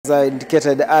I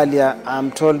indicated earlier,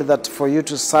 I'm told that for you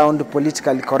to sound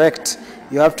politically correct,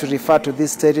 you have to refer to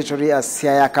this territory as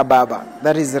Siaya Kababa.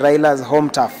 That is Raila's home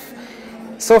turf.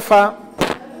 So far,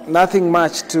 nothing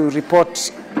much to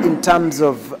report in terms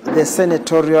of the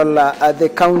senatorial, the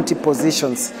county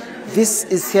positions. This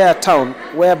is Siaya town,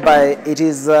 whereby it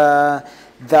is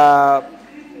the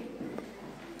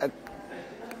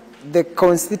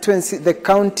constituency, the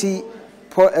county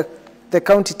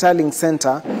tallying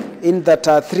center, in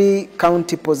that 3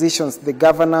 county positions: the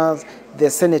governor, the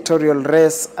senatorial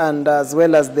race, and as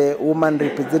well as the woman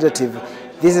representative.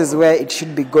 This is where it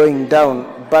should be going down.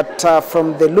 But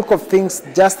from the look of things,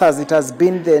 just as it has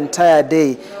been the entire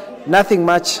day, nothing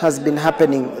much has been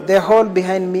happening. The hall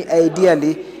behind me,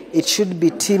 ideally, it should be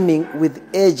teeming with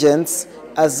agents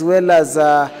as well as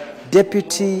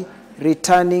deputy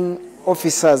returning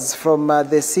officers from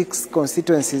the 6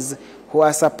 constituencies who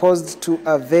are supposed to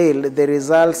avail the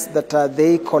results that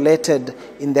they collected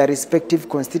in their respective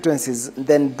constituencies,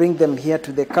 then bring them here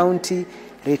to the county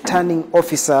returning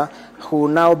officer, who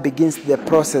now begins the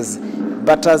process.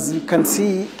 But as you can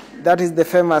see, that is the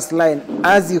famous line.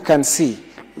 As you can see,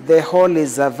 the hall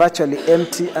is virtually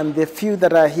empty, and the few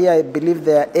that are here, I believe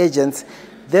they are agents.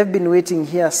 They've been waiting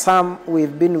here. Some,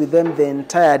 we've been with them the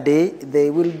entire day. They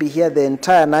will be here the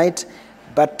entire night.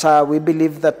 But we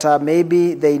believe that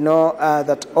maybe they know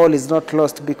that all is not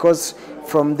lost, because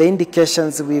from the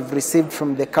indications we've received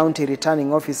from the county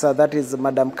returning officer, that is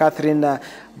Madam Catherine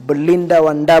Belinda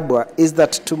Wandabwa, is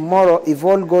that tomorrow, if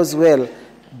all goes well,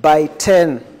 by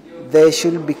 10, they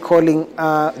should be calling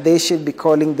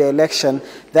the election.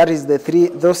 That is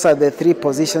those are the 3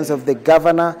 positions of the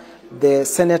governor, the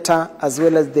senator, as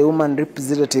well as the woman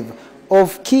representative.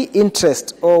 Of key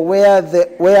interest, or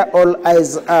where all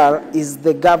eyes are, is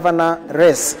the governor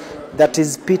race that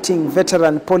is pitting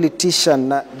veteran politician,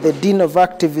 the dean of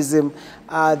activism,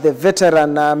 the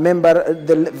veteran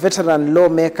the veteran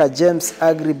lawmaker James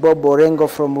Agri Bob Orengo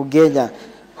from Ugenya,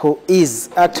 who is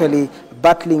actually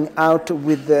battling out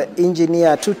with the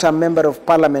engineer, 2-term member of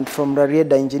parliament from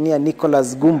Rarieda, engineer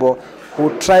Nicholas Gumbo, who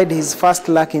tried his first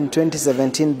luck in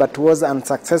 2017 but was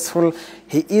unsuccessful.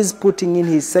 He is putting in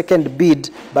his second bid,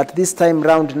 but this time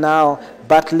round now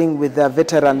battling with a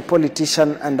veteran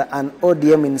politician and an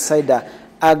ODM insider,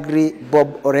 Agri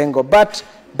Bob Orengo. But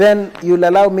Ben, you'll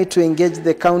allow me to engage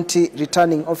the county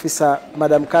returning officer,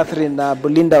 Madam Catherine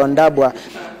Belinda Wandabwa.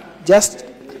 Just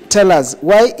tell us,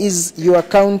 why is your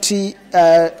county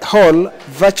hall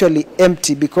virtually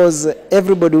empty? Because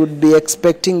everybody would be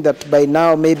expecting that by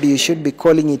now maybe you should be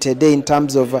calling it a day in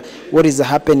terms of what is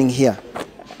happening here.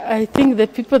 I think the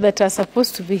people that are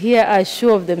supposed to be here are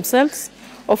sure of themselves.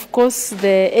 Of course,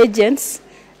 the agents,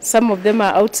 some of them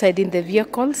are outside in the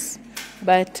vehicles,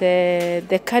 but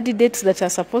the candidates that are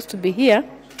supposed to be here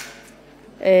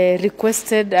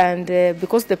requested, and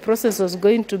because the process was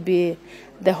going to be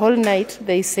the whole night,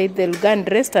 they said they'll go and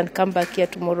rest and come back here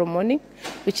tomorrow morning,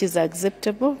 which is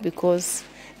acceptable because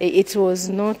it was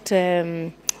not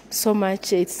so much.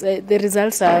 The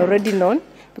results are already known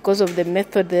because of the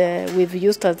method we've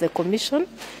used as the commission.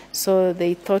 So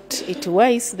they thought it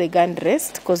wise they go and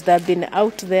rest because they've been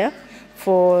out there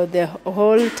for the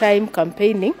whole time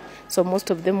campaigning. So most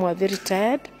of them were very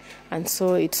tired, and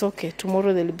so it's okay.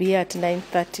 Tomorrow they'll be here at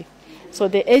 9:30. So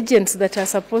the agents that are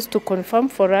supposed to confirm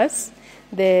for us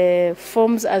the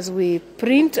forms as we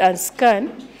print and scan,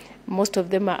 most of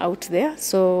them are out there.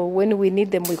 So when we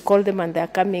need them, we call them and they're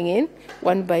coming in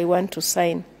one by one to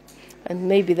sign. And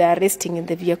maybe they're resting in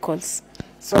the vehicles.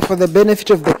 So for the benefit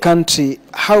of the country,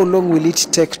 how long will it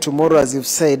take tomorrow, as you've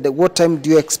said? What time do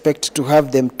you expect to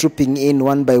have them trooping in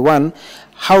one by one?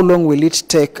 How long will it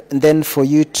take then for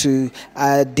you to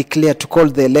to call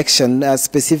the election,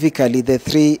 specifically the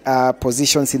 3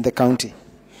 positions in the county?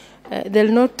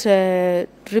 They'll not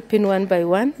trip in one by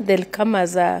one. They'll come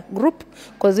as a group,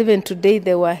 because even today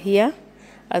they were here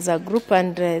as a group,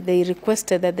 and they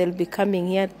requested that they'll be coming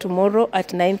here tomorrow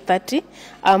at 9:30.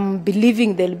 I'm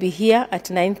believing they'll be here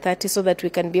at 9:30 so that we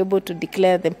can be able to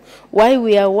declare them. Why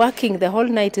we are working the whole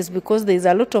night is because there's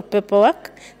a lot of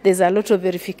paperwork, there's a lot of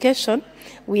verification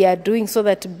we are doing, so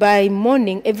that by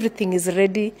morning everything is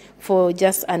ready for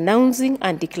just announcing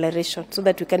and declaration, so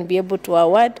that we can be able to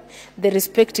award the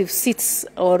respective seats,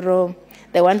 or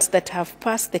the ones that have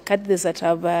passed, the candidates that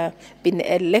have been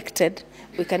elected.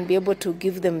 We can be able to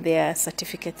give them their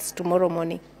certificates tomorrow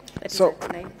morning. So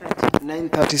 9:30.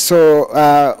 9:30.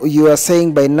 So you are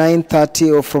saying by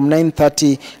 9:30, or from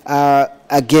 9:30,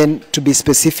 again, to be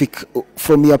specific,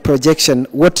 from your projection,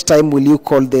 what time will you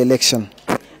call the election?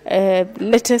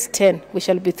 Latest 10. We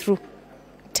shall be through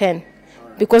 10.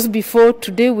 because before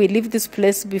today we leave this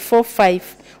place, before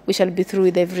 5, we shall be through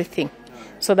with everything.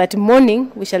 So that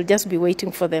morning, we shall just be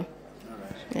waiting for them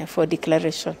for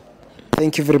declaration.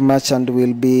 Thank you very much, and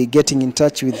we'll be getting in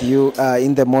touch with you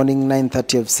in the morning,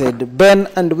 9:30, I've said. Ben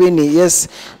and Winnie, yes,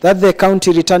 that's the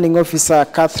county returning officer,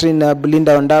 Catherine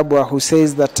Belinda Ondabwa, who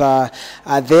says that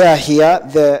they are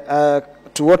here.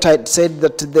 To what I said,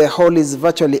 that the hall is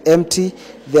virtually empty.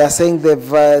 They are saying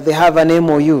they have an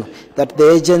MOU, that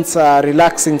the agents are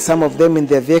relaxing some of them in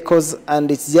their vehicles, and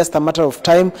it's just a matter of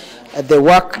time. The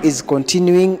work is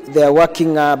continuing. They are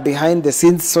working behind the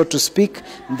scenes, so to speak.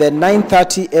 Then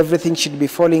 9:30, everything should be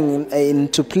falling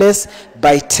into place.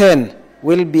 By 10,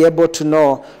 we'll be able to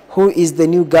know who is the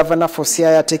new governor for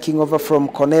Siaya, taking over from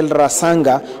Cornel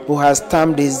Rasanga, who has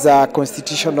termed his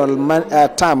constitutional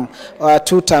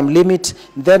two-term limit.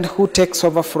 Then who takes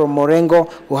over from Morengo,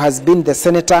 who has been the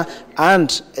senator,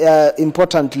 and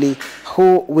importantly,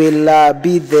 who will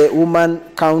be the woman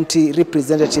county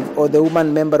representative or the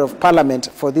woman member of parliament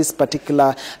for this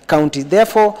particular county.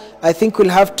 Therefore, I think we'll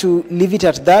have to leave it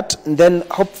at that, and then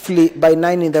hopefully by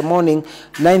 9 in the morning,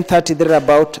 9:30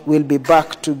 thereabout, we'll be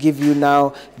back to give you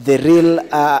now the real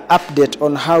update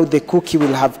on how the cookie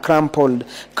will have crumbled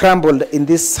in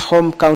this home county.